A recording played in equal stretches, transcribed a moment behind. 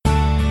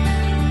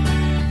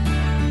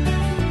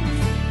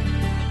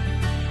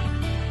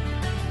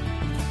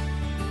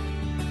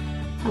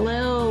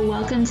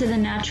welcome to the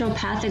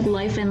Naturopathic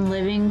Life and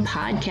Living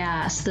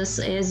podcast. This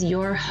is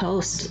your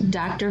host,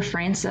 Dr.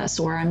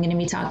 Francis, where I'm going to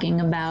be talking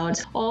about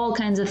all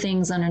kinds of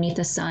things underneath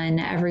the sun,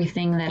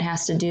 everything that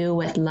has to do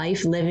with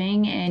life,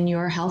 living, and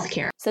your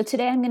healthcare. So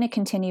today I'm going to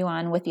continue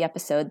on with the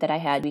episode that I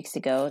had weeks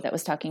ago that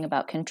was talking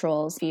about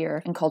controls,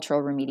 fear, and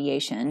cultural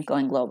remediation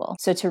going global.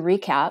 So to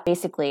recap,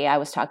 basically I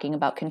was talking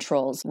about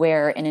controls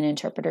where in an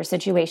interpreter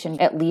situation,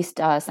 at least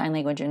a sign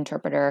language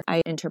interpreter,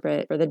 I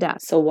interpret for the deaf.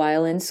 So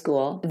while in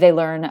school, they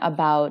learn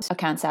about a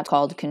concept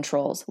called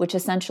controls, which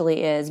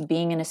essentially is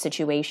being in a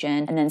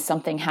situation and then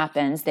something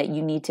happens that you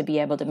need to be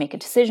able to make a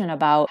decision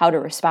about how to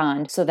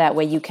respond so that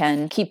way you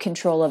can keep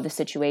control of the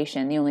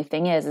situation. The only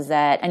thing is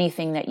that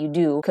anything that you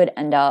do could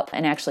end up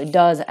and actually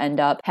does end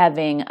up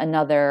having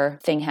another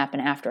thing happen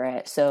after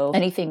it. So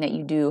anything that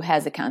you do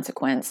has a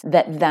consequence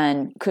that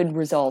then could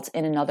result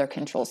in another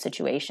control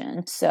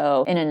situation.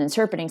 So in an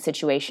interpreting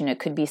situation, it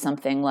could be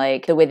something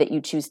like the way that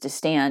you choose to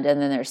stand and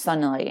then there's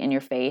sunlight in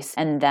your face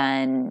and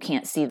then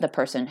can't see the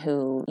person who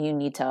you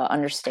need to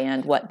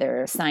understand what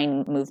their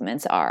sign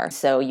movements are.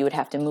 So you would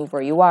have to move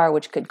where you are,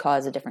 which could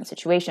cause a different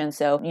situation.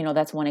 So,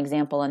 that's one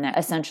example, and that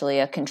essentially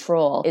a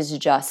control is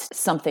just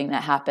something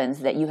that happens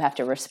that you have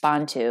to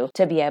respond to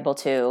be able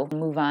to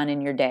move on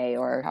in your day,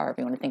 or however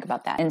you want to think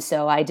about that. And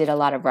so I did a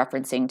lot of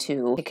referencing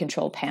to a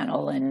control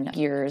panel and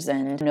gears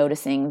and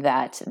noticing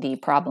that the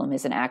problem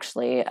isn't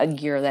actually a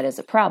gear that is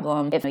a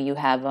problem. If you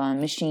have a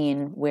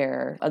machine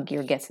where a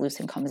gear gets loose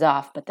and comes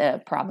off, but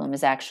the problem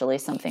is actually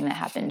something that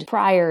happened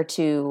prior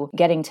to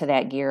getting to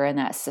that gear and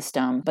that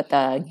system, but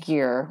the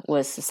gear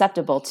was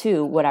susceptible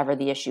to whatever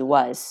the issue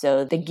was.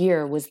 So the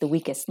gear was the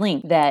weakest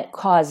link that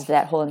caused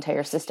that whole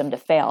entire system to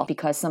fail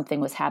because something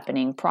was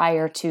happening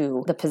prior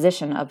to the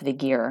position of the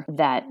gear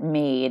that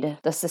made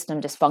the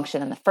system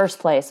dysfunction in the first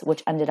place,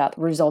 which ended up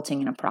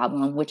resulting in a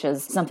problem, which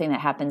is something that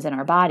happens in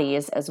our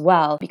bodies as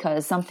well,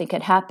 because something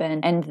could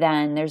happen and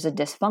then there's a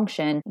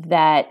dysfunction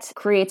that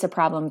creates a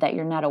problem that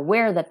you're not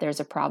aware that there's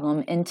a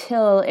problem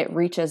until it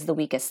reaches the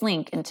weakest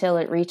link, until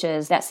it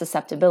reaches that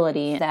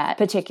susceptibility, that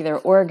particular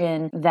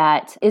organ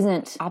that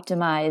isn't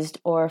optimized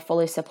or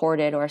fully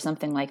supported or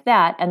something like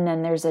that. And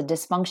then there's a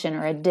dysfunction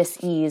or a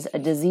dis-ease, a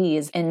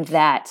disease in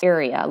that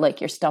area, like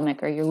your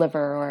stomach or your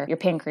liver or your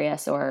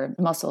pancreas or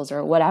muscles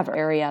or whatever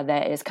area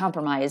that is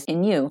compromised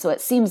in you. So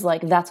it seems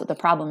like that's what the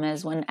problem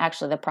is, when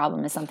actually the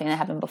problem is something that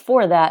happened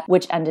before that,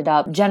 which ended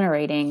up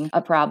generating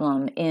a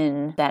problem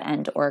in that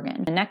end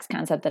organ. The next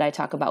concept that I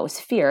talk about was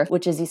fear,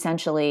 which is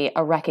essentially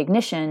a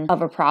recognition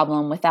of a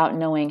problem without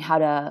knowing how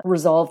to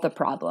resolve the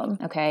problem.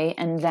 Okay.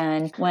 And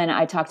then when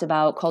I talked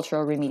about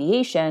cultural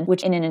remediation,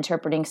 which in an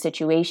interpreting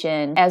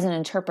situation, as an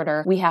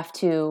interpreter, we have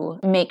to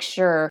make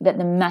sure that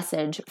the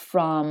message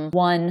from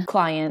one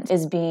client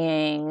is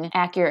being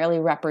accurately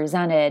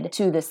represented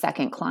to the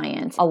second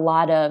client. A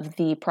lot of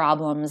the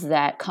problems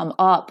that come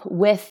up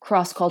with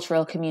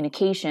cross-cultural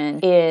communication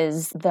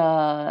is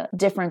the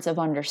difference of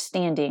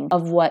understanding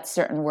of what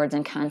certain words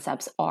and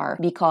concepts are.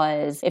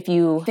 Because if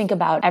you think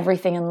about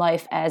everything in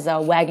life as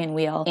a wagon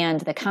wheel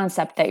and the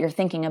concept that you're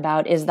thinking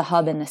about is the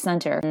hub in the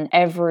center, and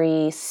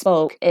every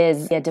spoke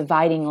is a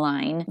dividing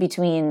line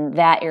between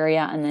that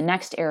area and the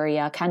next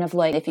area, kind of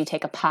like if you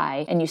take a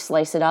pie and you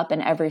slice it up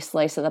and every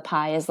slice of the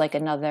pie is like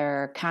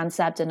another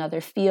concept,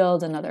 another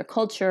field, another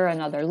culture,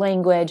 another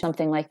language,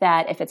 something like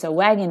that. If it's a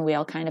wagon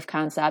wheel kind of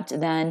concept,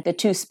 then the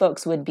two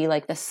spokes would be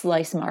like the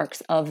slice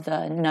marks of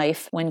the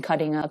knife when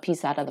cutting a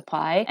piece out of the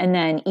pie. And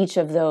then each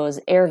of those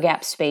air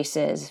gap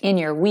spaces in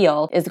your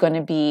wheel is going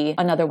to be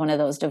another one of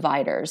those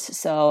dividers.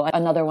 So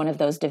another one of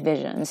those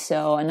divisions.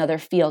 So another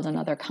field,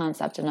 another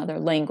concept, another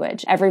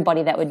language.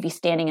 Everybody that would be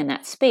standing in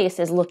that space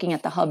is looking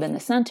at the hub in the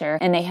center,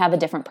 and they have a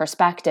different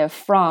perspective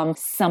from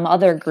some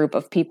other group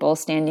of people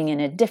standing in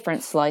a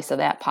different slice of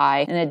that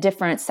pie, in a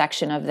different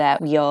section of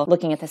that wheel,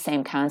 looking at the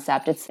same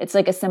concept. It's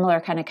like a similar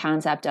kind of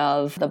concept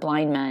of the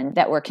blind men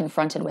that were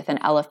confronted with an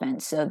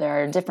elephant. So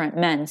there are different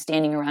men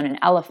standing around an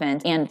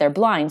elephant and they're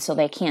blind, so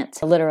they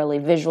can't literally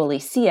visually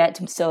see it.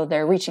 So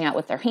they're reaching out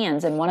with their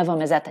hands, and one of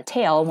them is at the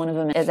tail, one of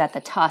them is at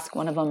the tusk,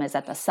 one of them is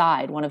at the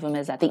side, one of them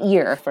is at the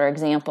ear, for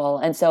example.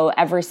 And so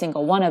every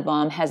single one of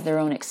them has their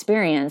own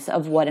experience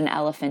of what an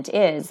elephant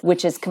is,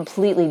 which is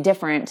completely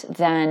different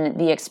than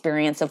the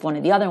experience of one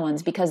of the other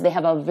ones because they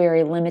have a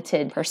very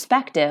limited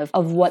perspective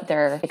of what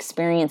they're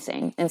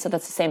experiencing. And so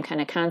that's the same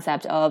kind of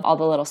concept of all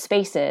the little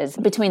spaces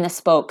between the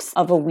spokes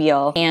of a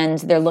wheel, and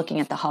they're looking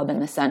at the hub in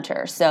the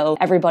center. So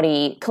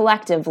everybody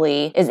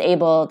collectively is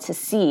able to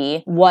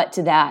see what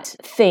that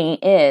thing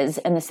is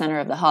in the center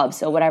of the hub.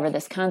 So whatever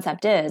this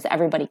concept is,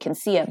 everybody can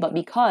see it. But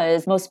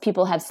because most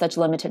people have such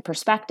limited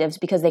perspectives,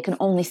 because they can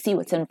only see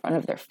what's in front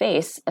of their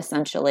face,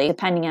 essentially,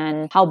 depending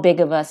on how big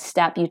of a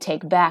step you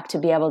take back to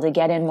be able to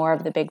get in more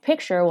of the big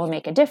picture will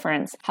make a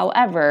difference.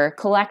 However,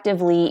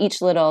 collectively,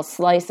 each little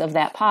slice of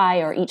that pie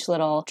or each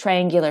little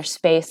triangular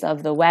space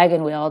of the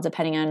wagon wheel,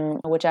 depending on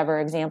whichever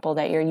example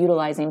that you're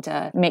utilizing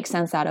to make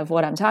sense out of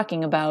what I'm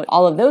talking about,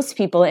 all of those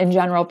people in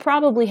general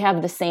probably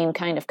have the same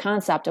kind of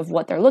concept of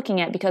what they're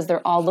looking at because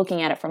they're all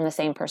looking at it from the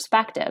same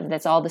perspective.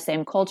 That's all the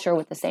same culture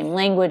with the same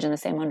language and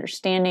the same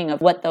understanding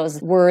of what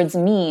those words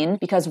mean,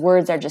 because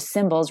words are just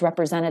symbols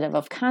representative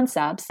of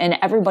concepts, and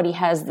everybody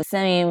has the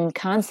same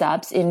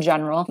concepts in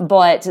general,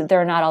 but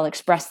they're not all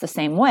expressed the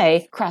same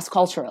way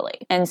cross-culturally.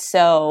 And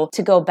so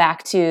to go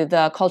back to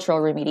the cultural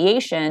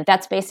remediation,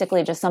 that's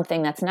basically just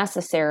something that's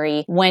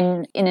necessary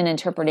when in an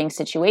interpreting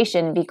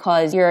situation,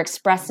 because you're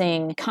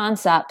expressing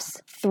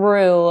concepts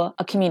through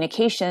a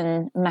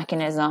communication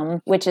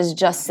mechanism, which is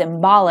just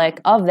symbolic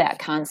of that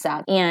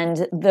concept.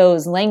 And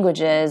those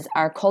languages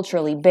are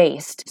culturally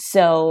based.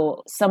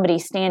 So somebody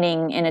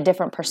standing in a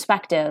different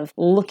perspective,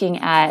 looking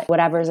at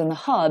whatever's in the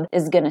hub,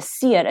 is going to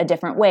see it a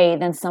different way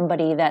than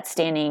somebody that's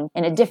standing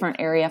in a different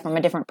area from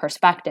a different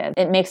perspective.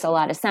 It makes a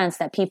lot of sense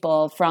that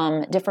people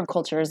from different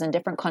cultures and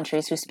different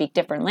countries who speak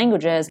different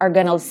languages are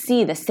going to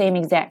see the same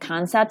exact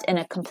concept in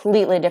a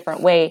completely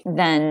different way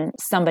than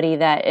somebody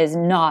that is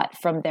not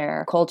from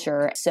their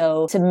culture.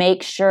 So to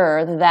make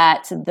sure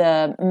that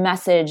the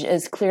message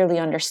is clearly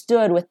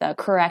understood with the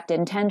correct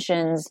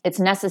intentions, it's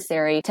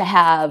necessary to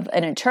have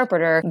an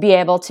interpreter be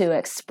able to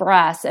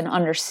express and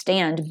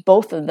understand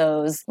both of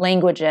those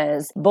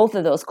languages, both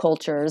of those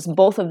cultures,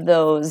 both of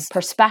those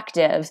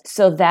perspectives,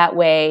 so that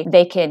way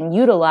they can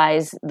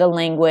utilize the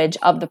language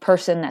of the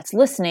person that's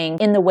listening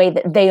in the way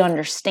that they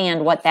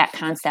understand what that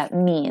concept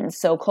means.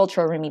 So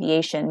cultural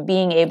remediation,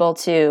 being able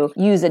to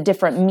use a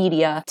different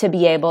media to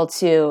be able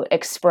to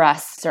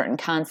express certain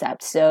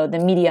concepts. So the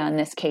media in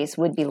this case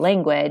would be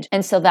language.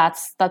 And so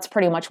that's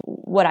pretty much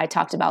what I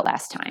talked about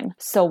last time.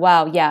 So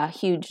wow, yeah,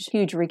 huge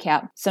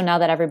recap. So now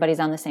that everybody's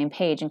on the same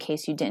page, in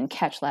case you didn't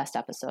catch last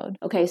episode.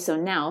 Okay, so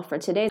now for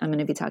today, I'm going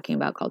to be talking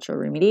about cultural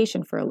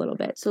remediation for a little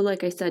bit. So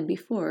like I said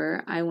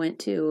before, I went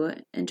to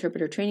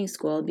interpreter training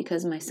school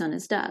because my son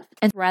is deaf.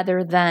 And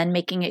rather than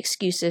making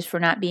excuses for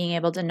not being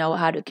able to know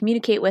how to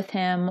communicate with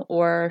him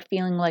or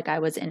feeling like I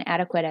was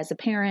inadequate as a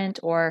parent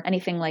or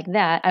anything like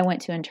that, I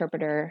went to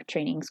interpreter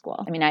training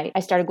school. I mean, I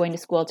started going to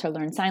school to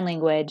learn sign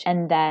language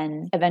and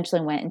then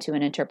eventually went into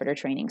an interpreter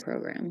training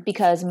program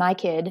because my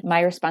kid,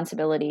 my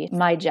responsibility,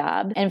 my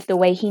job, and if the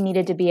way he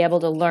needed to be able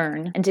to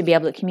learn and to be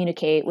able to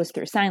communicate was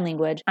through sign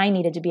language, I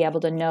needed to be able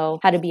to know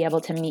how to be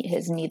able to meet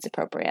his needs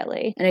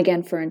appropriately. And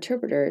again, for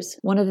interpreters,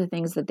 one of the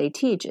things that they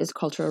teach is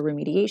cultural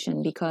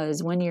remediation,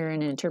 because when you're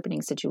in an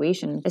interpreting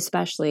situation,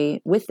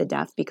 especially with the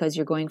deaf, because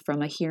you're going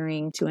from a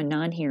hearing to a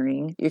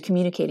non-hearing, you're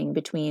communicating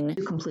between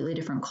two completely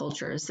different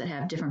cultures that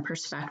have different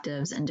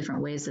perspectives and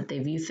different ways that they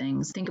view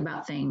things, think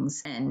about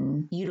things,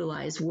 and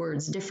utilize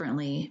words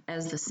differently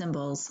as the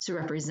symbols to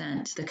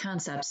represent the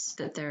concepts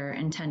that they're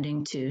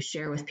intending to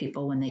share with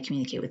people when they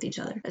communicate with each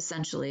other.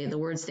 Essentially, the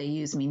words they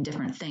use mean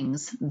different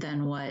things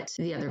than what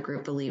the other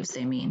group believes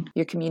they mean.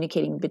 You're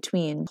communicating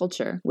between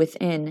culture,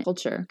 within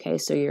culture. Okay,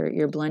 so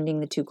you're blending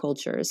the two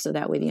cultures, so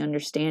that way the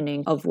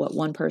understanding of what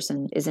one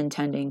person is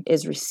intending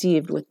is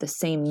received with the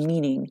same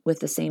meaning, with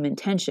the same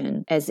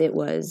intention as it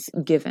was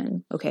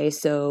given. Okay,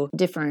 so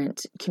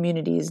different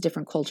communities,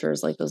 different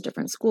cultures, like those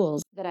different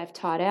schools that I've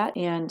taught at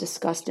and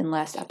discussed in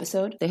last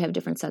episode, they have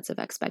different sets of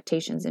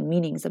expectations and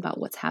meanings about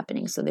what's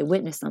happening. So they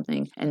witness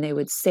something and they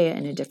would say it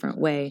in a different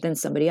way than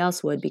somebody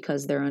else would,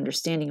 because their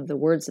understanding of the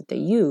words that they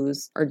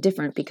use are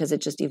different because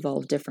it just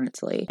evolved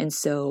differently. And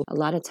so a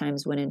lot of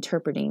times when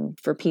interpreting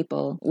for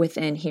people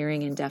within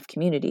hearing and deaf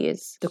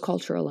communities, the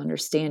cultural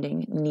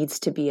understanding needs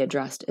to be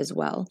addressed as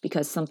well,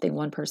 because something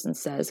one person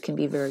says can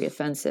be very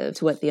offensive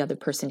to what the other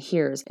person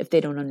hears if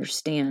they don't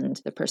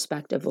understand the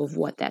perspective of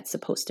what that's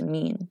supposed to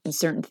mean. And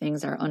certain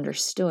things are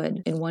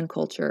understood in one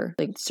culture,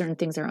 like certain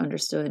things are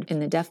understood in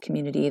the deaf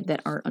community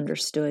that aren't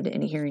understood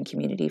in a hearing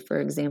community. For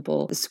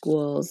example, the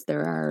schools,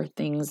 there are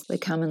things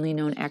like commonly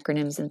known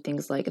acronyms and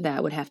things like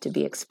that would have to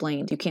be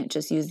explained. You can't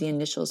just use the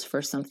initials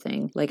for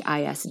something like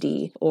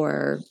ISD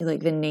or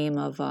like the name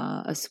of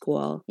a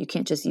school. You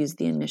can't just use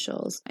the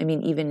initials. I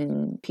mean, even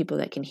in people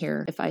that can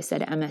hear, if I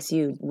said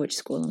MSU, which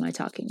school am I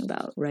talking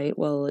about, right?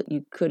 Well,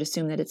 you could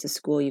assume that it's a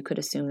school. You could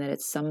assume that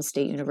it's some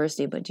state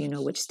university, but do you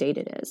know which state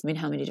it is? I mean,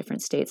 how many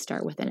different states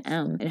start with an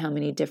M, and how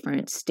many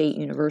different state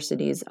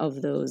universities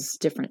of those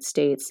different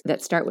states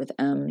that start with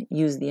M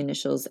use the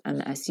initials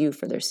MSU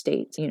for their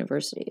state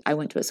university? I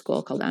went to a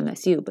school called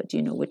MSU, but do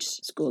you know which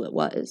school it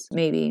was?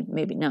 Maybe,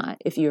 maybe not.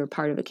 If you were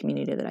part of a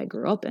community that I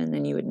grew up in,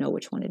 then you would know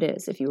which one it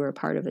is. If you were a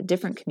part of a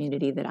different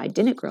community that I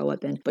didn't grow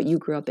up in, but you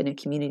grew up in a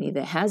community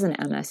that has an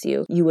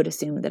MSU, you would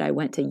assume that I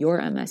went to your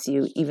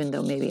MSU, even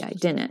though maybe I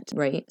didn't,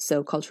 right?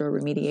 So cultural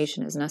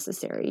remediation is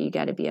necessary. You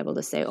got to be able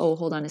to say, oh,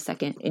 hold on a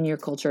second, in your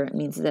culture it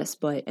means this,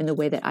 but in the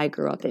way that I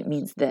grew up it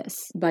means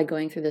this. By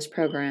going through this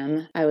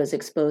program, I was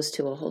exposed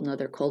to a whole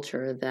nother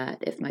culture that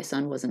if my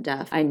son wasn't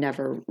deaf, I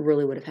never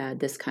really would have had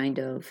this kind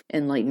of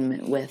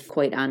enlightenment with.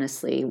 Quite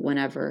honestly,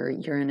 whenever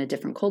you're in a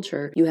different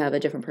culture, you have a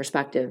different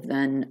perspective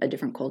than a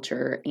different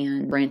culture.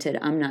 And granted,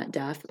 I'm not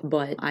deaf,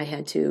 but I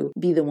had to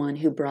be the one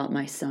who brought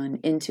my son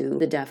into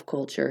the deaf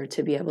culture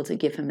to be able to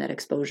give him that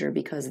exposure,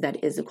 because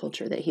that is a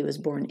culture that he was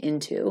born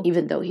into.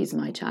 Even though he's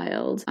my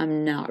child,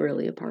 I'm not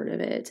really a part of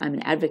it. I'm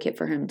an advocate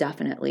for him,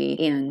 definitely.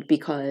 And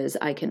because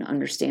I can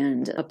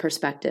understand a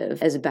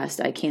perspective as best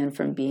I can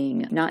from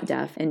being not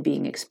deaf and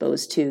being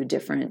exposed to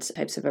different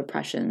types of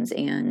oppressions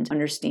and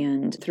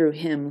understand through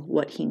him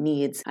what he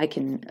needs, I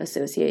can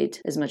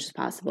associate as much as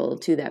possible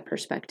to that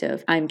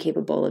perspective. I'm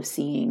capable of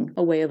seeing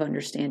a way of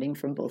understanding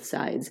from both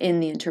sides. In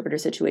the interpreter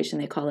situation,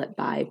 they call it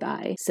bi.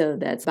 So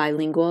that's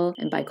bilingual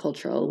and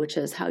bicultural, which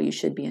is how you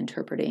should be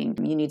interpreting.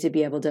 You need to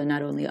be able to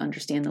not only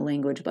understand the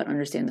language, but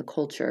understand the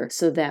culture.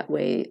 So that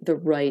way the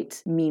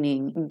right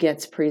meaning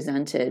gets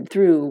presented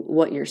through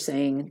what you're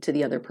saying to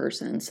the other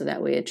person. So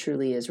that way it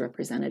truly is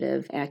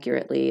representative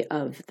accurately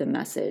of the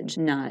message,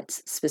 not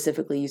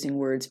specifically using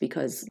words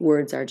because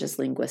words are just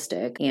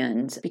linguistic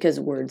and because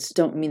words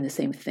don't mean the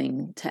same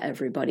thing to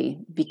everybody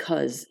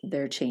because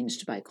they're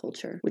changed by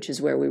culture, which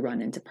is where we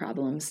run into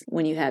problems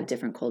when you have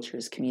different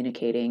cultures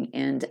communicating.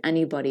 And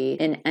anybody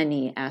in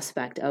any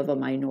aspect of a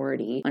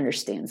minority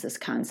understands this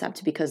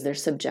concept because they're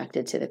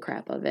subjected to the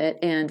crap of it.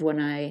 And when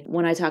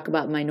I talk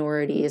about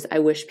minorities, I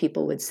wish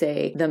people would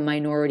say the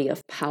minority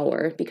of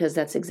power, because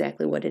that's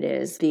exactly what it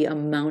is. The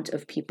amount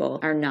of people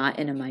are not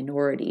in a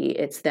minority.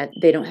 It's that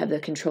they don't have the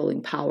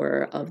controlling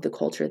power of the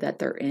culture that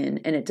they're in,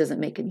 and it doesn't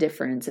make a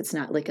difference. It's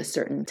not like a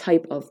certain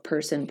type of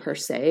person per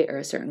se or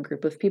a certain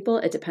group of people.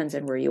 It depends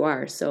on where you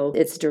are. So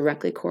it's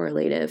directly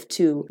correlative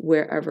to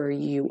wherever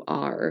you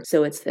are.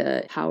 So it's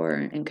the power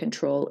and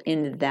control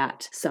in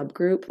that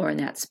subgroup or in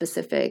that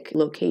specific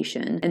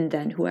location, and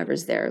then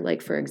whoever's there.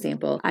 Like, for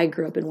example, I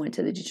grew up and went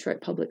to the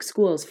Detroit public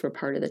schools for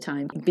part of the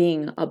time.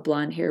 Being a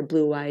blonde-haired,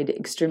 blue-eyed,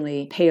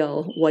 extremely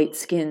pale,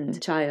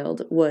 white-skinned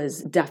child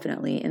was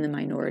definitely in the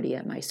minority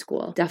at my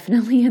school.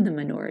 Definitely in the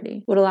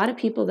minority. What a lot of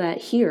people that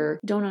hear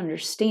don't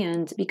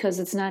understand, because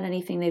it's not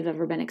anything they've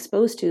ever been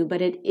exposed to,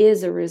 but it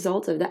is a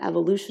result of the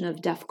evolution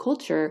of deaf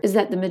culture, is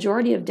that the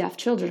majority of deaf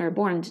children are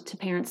born to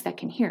parents that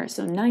can hear.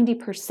 So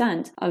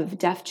 90% of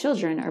deaf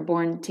children are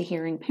born to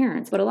hearing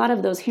parents. But a lot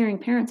of those hearing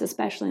parents,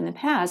 especially in the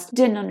past,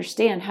 didn't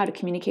understand how to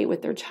communicate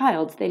with their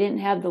child. They didn't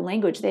have the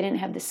language. They didn't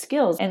have the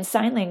skills. And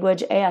sign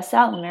language,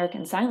 ASL,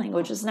 American Sign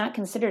Language, was not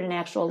considered an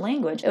actual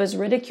language. It was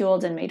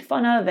ridiculed and made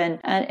fun of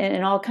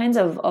and all kinds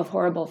of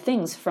horrible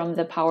things from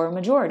the power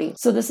majority.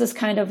 So this is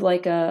kind of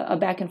like a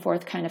back and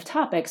forth kind of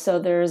topic. So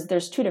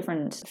there's two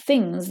different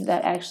things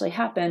that actually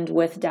happened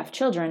with deaf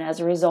children as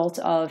a result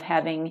of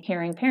having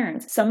hearing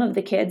parents. Some of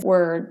the kids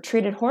were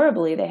treated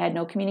horribly. They had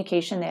no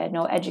communication, they had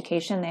no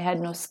education, they had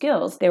no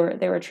skills. They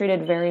were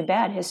treated very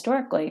bad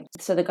historically.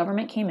 So the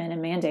government came in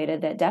and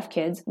mandated that deaf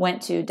kids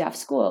went to deaf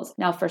schools.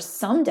 Now, for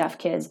some deaf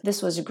kids,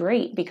 this was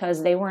great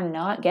because they were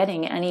not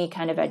getting any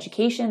kind of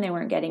education, they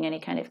weren't getting any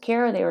kind of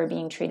care, they were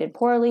being treated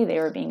poorly, they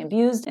were being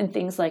abused and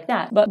things like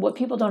that. But what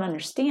people don't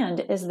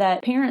understand is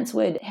that parents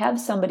would have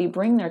somebody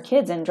bring their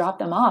kids and drop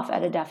them off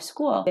at a deaf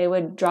school. They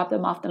would drop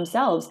them off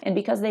themselves, and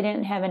because they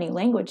didn't have any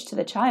language to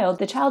the child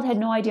had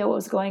no idea what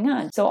was going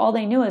on. So all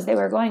they knew is they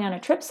were going on a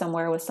trip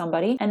somewhere with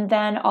somebody, and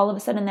then all of a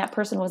sudden that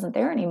person wasn't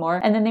there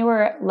anymore, and then they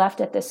were left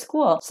at this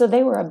school. So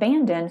they were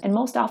abandoned, and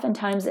most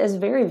oftentimes as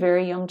very,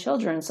 very young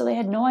children. So they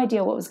had no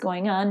idea what was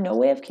going on, no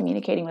way of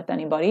communicating with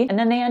anybody, and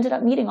then they ended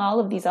up meeting all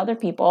of these other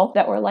people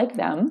that were like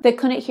them that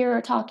couldn't hear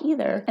or talk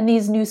either. And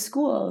these new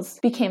schools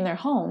became their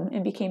home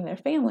and became their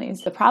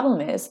families. The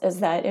problem is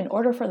that in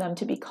order for them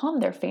to become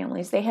their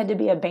families, they had to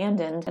be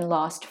abandoned and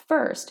lost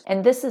first.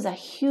 And this is a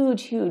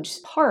huge,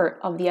 huge part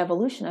of the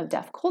evolution of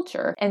deaf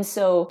culture. And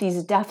so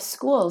these deaf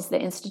schools,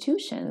 the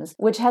institutions,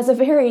 which has a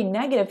very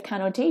negative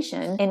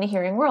connotation in the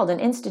hearing world. An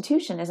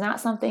institution is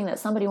not something that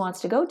somebody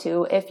wants to go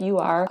to if you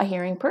are a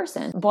hearing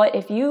person. But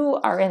if you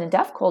are in a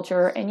deaf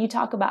culture and you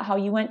talk about how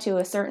you went to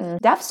a certain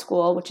deaf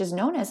school, which is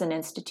known as an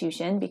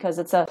institution because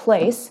it's a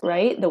place,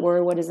 right? The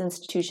word, what does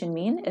institution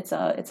mean? It's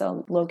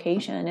a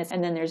location.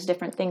 And then there's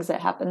different things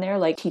that happen there,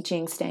 like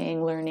teaching,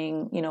 staying,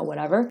 learning,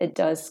 whatever. It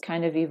does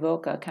kind of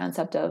evoke a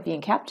concept of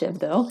being captive,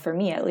 though, for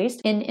me at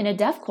least. In a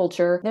deaf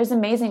culture, there's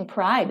amazing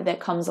pride that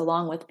comes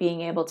along with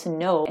being able to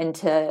know and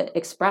to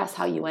express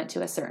how you went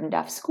to a certain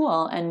deaf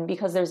school. And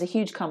because there's a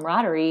huge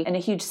camaraderie and a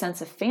huge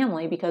sense of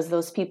family, because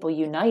those people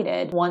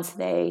united once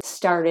they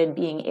started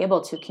being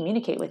able to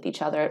communicate with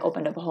each other, it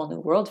opened up a whole new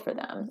world for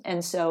them.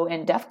 And so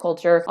in deaf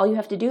culture, all you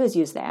have to do is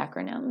use the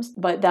acronyms,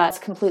 but that's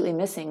completely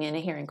missing in a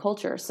hearing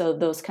culture. So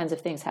those kinds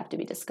of things have to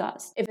be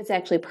discussed if it's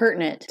actually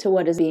pertinent to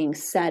what is being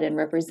said and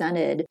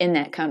represented in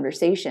that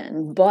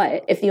conversation.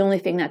 But if the only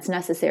thing that's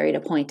necessary to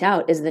point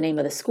out is the name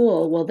of the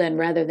school, well then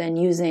rather than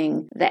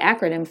using the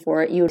acronym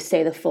for it, you would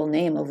say the full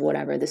name of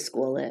whatever the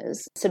school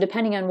is. So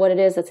depending on what it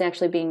is that's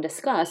actually being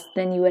discussed,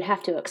 then you would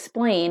have to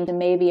explain,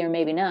 maybe or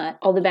maybe not,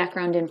 all the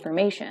background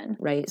information,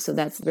 right? So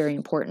that's very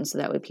important so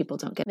that way people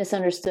don't get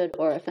misunderstood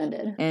or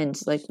offended. And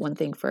like one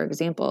thing, for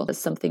example,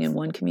 something in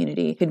one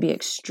community could be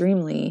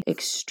extremely,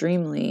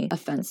 extremely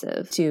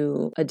offensive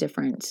to a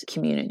different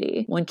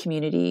community. One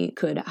community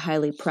could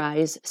highly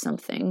prize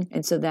something,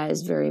 and so that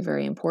is very,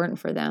 very important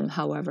for them.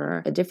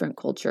 However, a different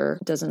culture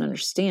doesn't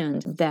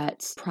understand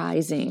that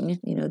prizing,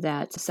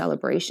 that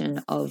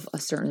celebration of a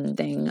certain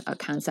thing, a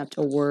concept,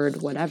 a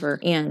word, whatever,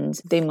 and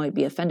they might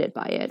be offended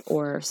by it,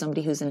 or or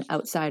somebody who's an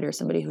outsider,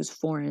 somebody who's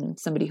foreign,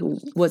 somebody who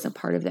wasn't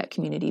part of that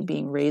community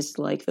being raised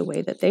like the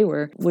way that they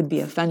were, would be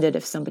offended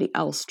if somebody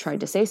else tried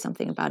to say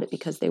something about it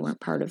because they weren't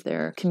part of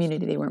their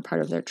community, they weren't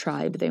part of their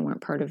tribe, they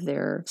weren't part of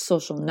their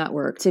social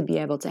network to be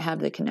able to have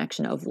the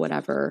connection of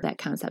whatever that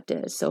concept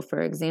is. So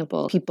for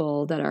example,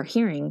 people that are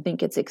hearing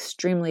think it's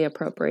extremely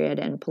appropriate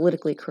and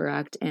politically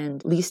correct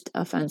and least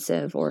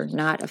offensive or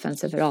not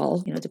offensive at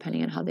all,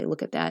 depending on how they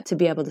look at that, to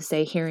be able to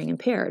say hearing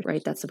impaired,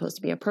 right? That's supposed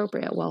to be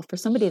appropriate. Well, for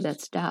somebody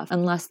that's deaf,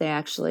 unless they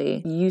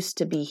actually used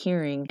to be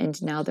hearing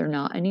and now they're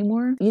not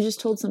anymore, you just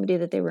told somebody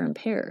that they were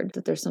impaired,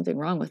 that there's something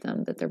wrong with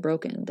them, that they're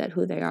broken, that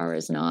who they are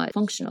is not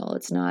functional,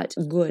 it's not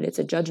good, it's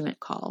a judgment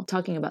call.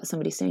 Talking about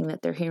somebody saying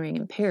that they're hearing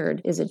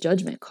impaired is a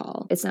judgment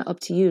call. It's not up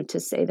to you to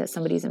say that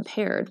somebody's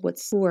impaired.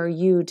 Who are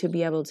you to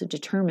be able to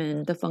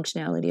determine the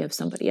functionality of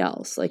somebody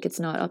else? Like, it's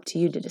not up to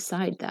you to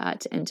decide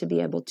that and to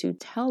be able to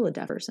tell a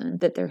deaf person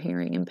that they're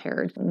hearing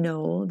impaired.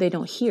 No, they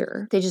don't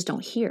hear. They just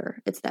don't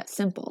hear. It's that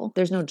simple.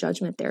 There's no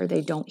judgment there.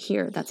 They don't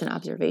hear. That's an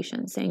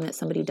observation. Saying that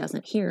somebody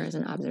doesn't hear is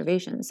an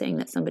observation. Saying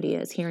that somebody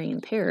is hearing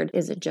impaired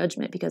is a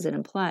judgment because it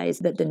implies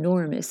that the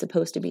norm is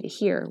supposed to be to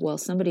hear. Well,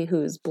 somebody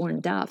who is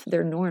born deaf,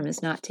 their norm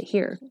is not to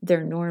hear.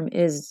 Their norm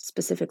is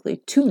specifically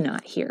to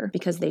not hear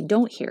because they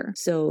don't hear.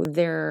 So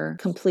their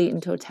complete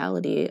and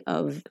totality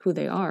of who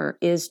they are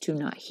is to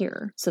not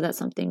hear. So that's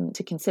something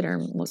to consider.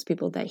 Most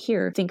people that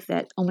hear think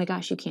that, oh my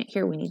gosh, you can't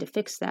hear. We need to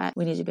fix that.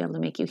 We need to be able to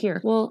make you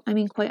hear. Well, I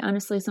mean, quite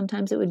honestly,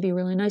 sometimes it would be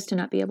really nice to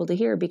not be able to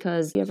hear,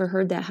 because you ever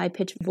heard that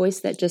high-pitched voice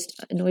that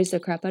just annoys the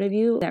crap out of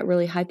you? That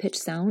really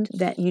high-pitched sound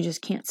that you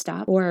just can't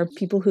stop? Or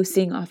people who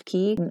sing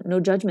off-key? No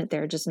judgment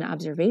there, just an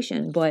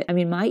observation. But I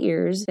mean, my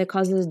ears, that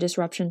causes a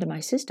disruption to my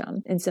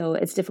system. And so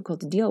it's difficult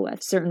to deal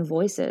with. Certain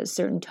voices,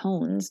 certain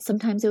tones,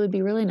 sometimes it would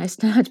be really nice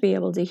to not be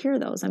able to hear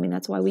those. I mean,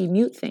 that's why we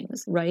mute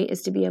things, right?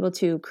 Is to be able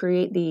to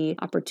create the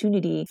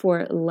opportunity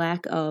for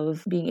lack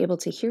of being able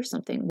to hear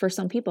something. For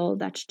some people,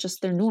 that's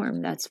just their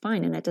norm. That's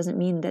fine. And that doesn't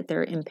mean that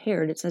they're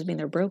impaired. It doesn't mean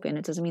they're broken.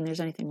 It doesn't mean there's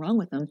anything wrong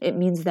with them. It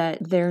means that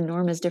their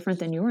norm is different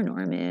than your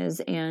norm is.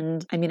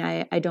 And I mean,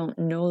 I don't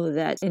know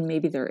that, and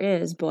maybe there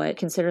is, but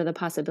consider the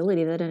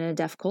possibility that in a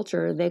deaf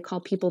culture, they call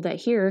people that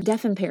hear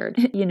deaf impaired,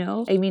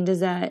 I mean, does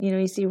that,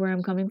 you see where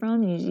I'm coming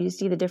from? You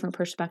see the different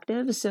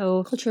perspectives.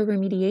 So cultural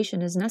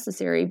remediation is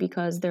necessary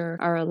because there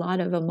are a lot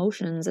of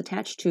emotions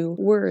attached to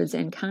words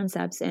and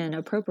concepts and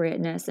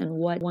appropriateness and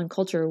what one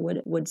culture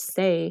would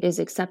say is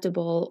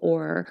acceptable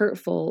or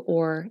hurtful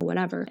or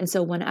whatever. And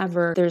so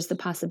whenever there's the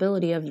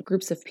possibility of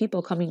groups of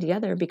people coming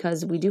together,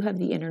 because we do have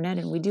the internet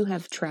and we do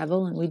have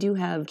travel and we do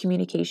have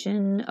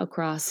communication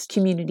across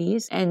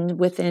communities and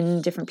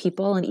within different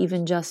people, and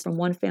even just from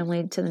one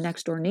family to the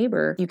next door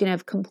neighbor, you can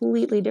have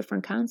completely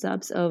different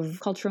concepts of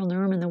cultural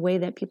norm and the way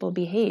that people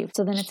behave.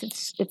 So then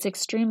it's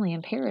extremely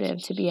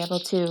imperative to be able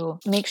to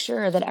make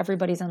sure that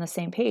everybody's on the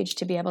same page,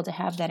 to be able to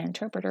have that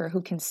interpreter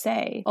who can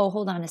say, oh,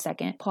 hold on a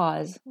second,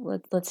 pause,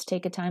 let's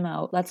take a time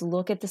out. Let's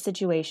look at the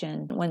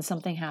situation when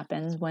something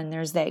happens, when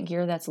there's that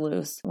gear that's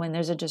loose, when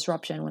there's a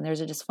disruption, when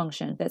there's a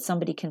dysfunction, that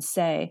somebody can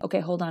say, okay,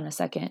 hold on a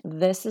second.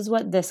 This is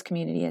what this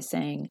community is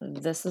saying.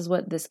 This is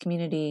what this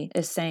community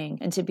is saying.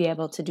 And to be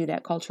able to do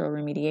that cultural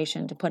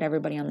remediation, to put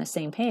everybody on the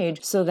same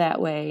page, so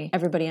that way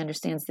everybody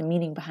understands the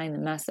meaning behind the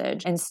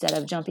message instead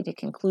of jumping to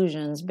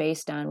conclusions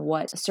based on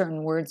what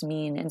certain words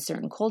mean in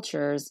certain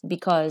cultures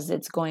because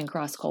it's going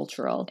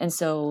cross-cultural. And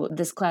so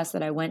this class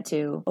that I went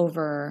to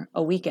over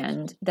a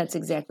weekend, that's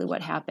exactly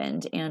what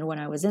happened. And when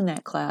I was in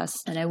that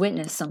class and I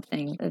witnessed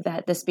something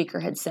that the speaker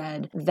had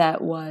said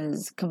that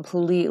was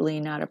completely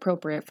not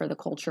appropriate for the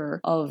culture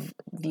of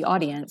the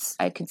audience,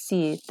 I could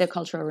see that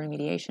cultural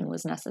remediation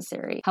was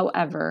necessary.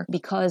 However,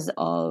 because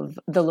of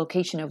the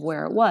location of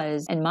where it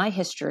was and my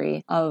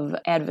history of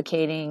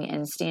advocating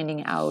and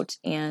standing out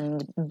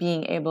and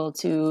being able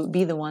to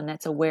be the one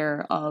that's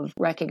aware of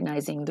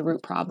recognizing the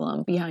root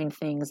problem behind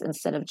things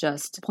instead of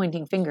just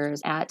pointing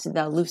fingers at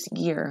the loose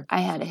gear,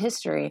 I had a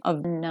history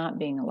of not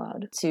being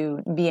allowed to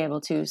be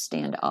able to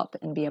stand up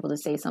and be able to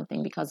say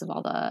something because of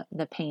all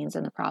the pains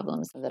and the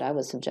problems that I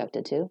was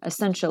subjected to.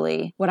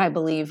 Essentially, what I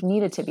believe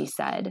needed to be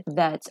said,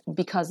 that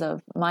because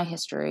of my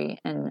history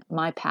and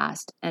my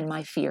past and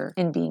my fear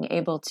in being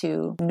able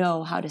to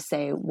know how to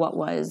say what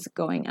was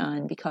going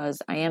on, because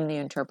I am the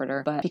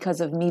interpreter, but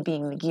because of me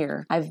being the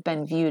gear, I've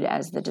been viewed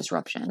as the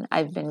disruption.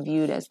 I've been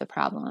viewed as the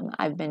problem.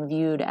 I've been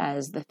viewed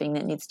as the thing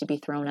that needs to be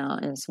thrown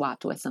out and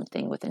swapped with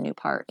something with a new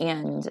part.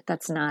 And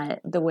that's not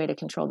the way to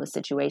control the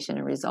situation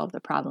and resolve the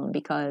problem,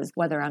 because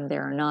whether I'm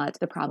there or not,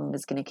 the problem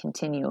is going to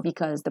continue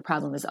because the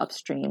problem is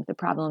upstream. The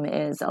problem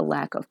is a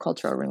lack of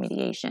cultural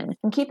remediation.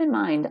 And keep in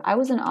mind, I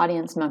was an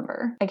audience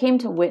member. I came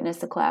to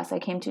witness a class. I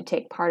came to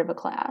take part of a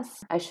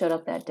class. I showed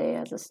up that day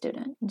as a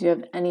student. Do you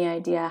have any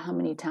idea how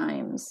many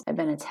times I've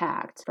been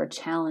attacked for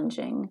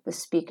challenging the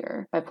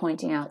speaker by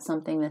pointing out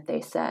something that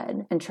they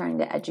said and trying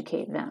to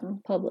educate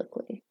them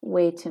publicly?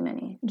 Way too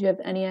many. Do you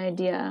have any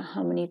idea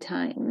how many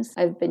times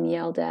I've been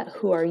yelled at,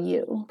 who are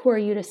you? Who are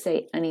you to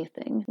say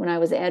anything? When I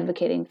was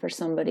advocating for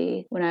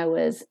somebody, when I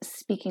was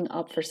speaking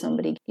up for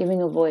somebody,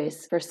 giving a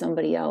voice for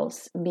somebody else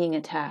was being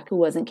attacked, who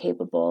wasn't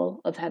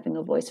capable of having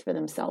a voice for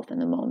themselves in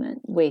the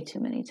moment way too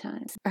many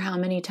times. Or how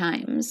many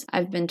times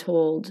I've been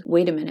told,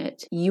 wait a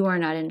minute, you are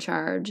not in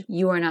charge.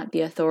 You are not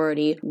the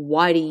authority.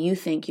 Why do you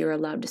think you're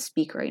allowed to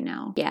speak right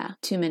now? Yeah,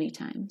 too many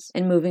times.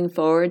 And moving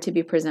forward, to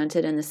be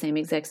presented in the same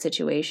exact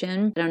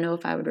situation, I don't know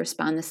if I would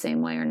respond the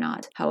same way or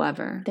not.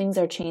 However, things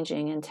are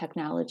changing and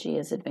technology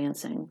is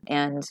advancing.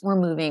 And we're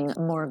moving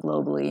more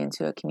globally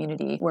into a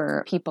community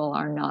where people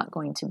are not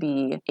going to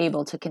be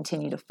able to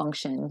continue to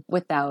function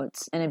without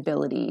an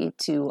ability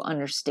to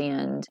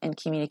understand and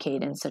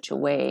communicate in such a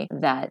way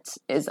that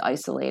is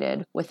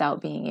isolated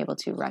without being able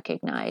to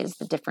recognize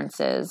the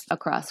differences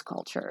across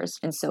cultures.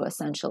 And so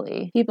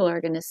essentially, people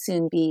are going to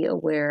soon be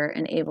aware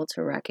and able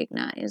to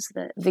recognize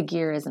that the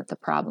gear isn't the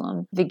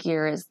problem. The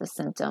gear is the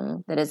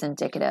symptom that is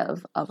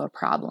indicative of a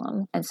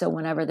problem. And so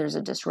whenever there's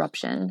a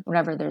disruption,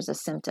 whenever there's a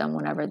symptom,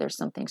 whenever there's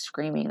something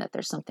screaming that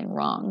there's something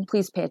wrong,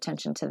 please pay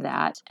attention to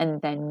that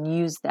and then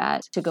use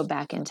that to go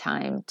back in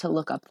time to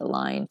look up the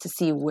line to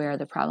see where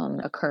the problem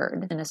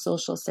occurred. In a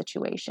social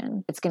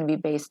situation, it's going to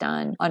be based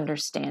on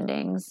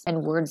understandings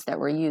and words that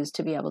were used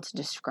to be able to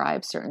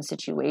describe certain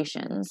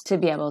situations, to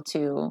be able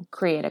to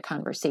create a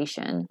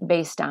conversation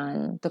based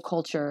on the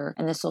culture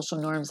and the social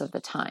norms of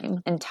the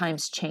time. And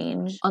times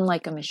change,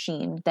 unlike a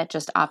machine that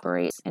just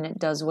operates and it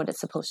does what it's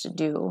supposed to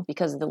do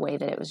because of the way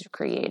that it was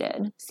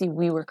created. See,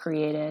 we were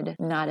created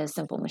not as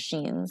simple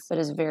machines, but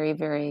as very,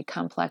 very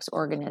complex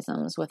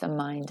organisms with a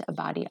mind, a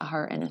body, a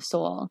heart, and a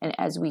soul. And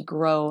as we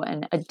grow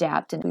and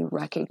adapt and we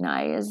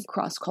recognize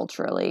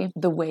cross-culturally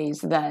the ways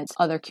that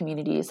other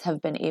communities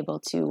have been able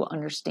to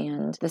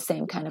understand the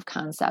same kind of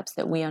concepts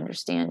that we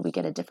understand, we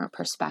get a different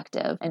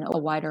perspective and a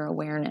wider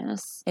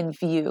awareness in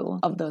view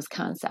of those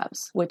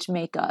concepts, which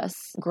make us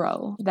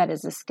grow. That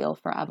is a skill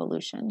for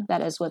evolution.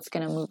 That is what's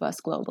going to move us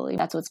globally.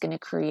 That's what's going to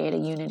create a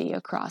unity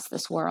across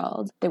this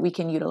world that we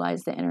can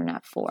utilize the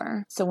internet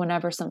for. So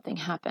whenever something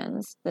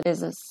happens that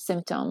is a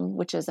symptom,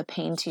 which is a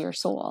pain to your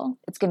soul,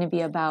 it's going to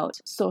be about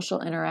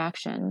social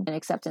interaction and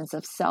acceptance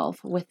of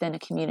self within a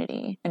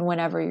community. And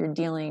whenever you're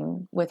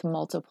dealing with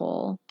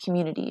multiple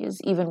communities,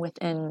 even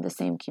within the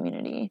same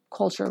community,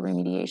 cultural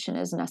remediation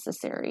is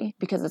necessary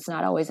because it's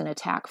not always an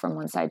attack from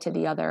one side to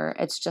the other.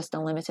 It's just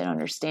a limited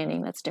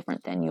understanding that's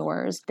different than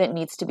yours that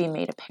needs to be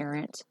made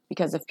apparent.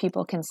 Because if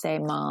people can say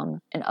mom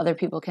and other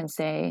people can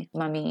say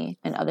mami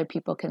and other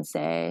people can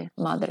say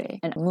madre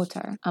and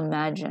mutter,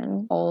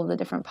 imagine all the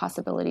different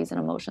possibilities and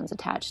emotions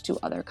attached to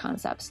other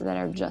concepts that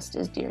are just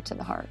as dear to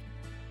the heart.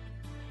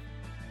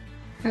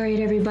 All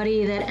right,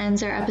 everybody, that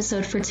ends our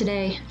episode for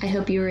today. I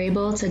hope you were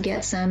able to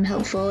get some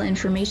helpful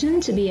information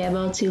to be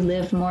able to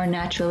live more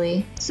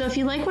naturally. So if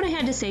you like what I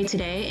had to say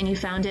today and you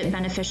found it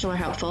beneficial or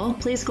helpful,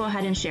 please go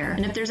ahead and share.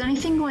 And if there's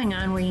anything going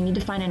on where you need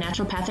to find a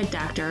naturopathic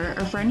doctor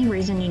or for any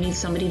reason you need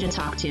somebody to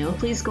talk to,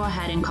 please go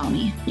ahead and call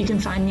me. You can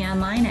find me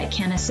online at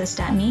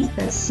cannassist.me.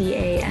 That's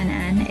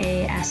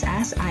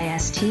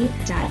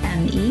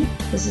CANNASSIST.me.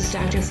 This is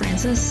Dr.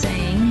 Francis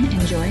saying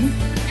enjoy,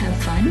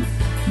 have fun,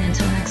 and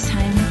until next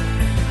time,